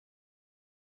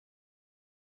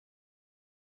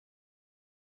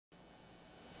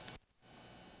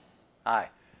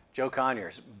Hi, Joe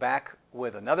Conyers back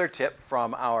with another tip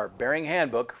from our bearing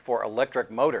handbook for electric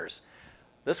motors.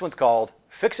 This one's called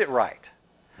Fix It Right.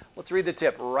 Let's read the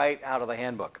tip right out of the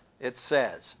handbook. It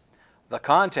says, the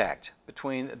contact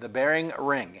between the bearing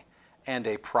ring and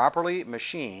a properly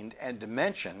machined and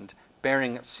dimensioned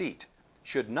bearing seat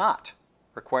should not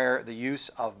require the use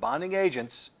of bonding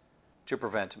agents to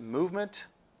prevent movement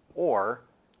or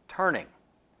turning.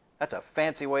 That's a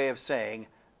fancy way of saying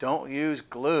don't use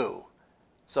glue.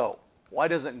 So why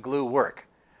doesn't glue work?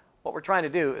 What we're trying to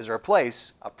do is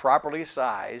replace a properly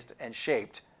sized and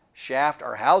shaped shaft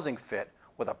or housing fit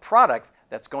with a product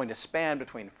that's going to span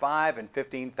between 5 and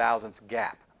 15 thousandths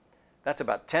gap. That's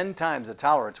about 10 times the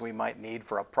tolerance we might need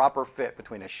for a proper fit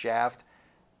between a shaft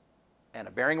and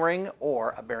a bearing ring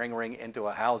or a bearing ring into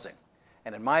a housing.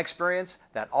 And in my experience,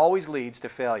 that always leads to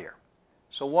failure.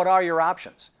 So what are your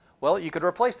options? Well, you could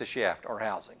replace the shaft or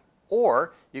housing,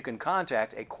 or you can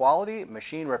contact a quality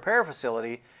machine repair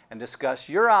facility and discuss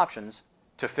your options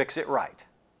to fix it right.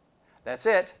 That's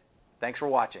it. Thanks for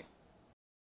watching.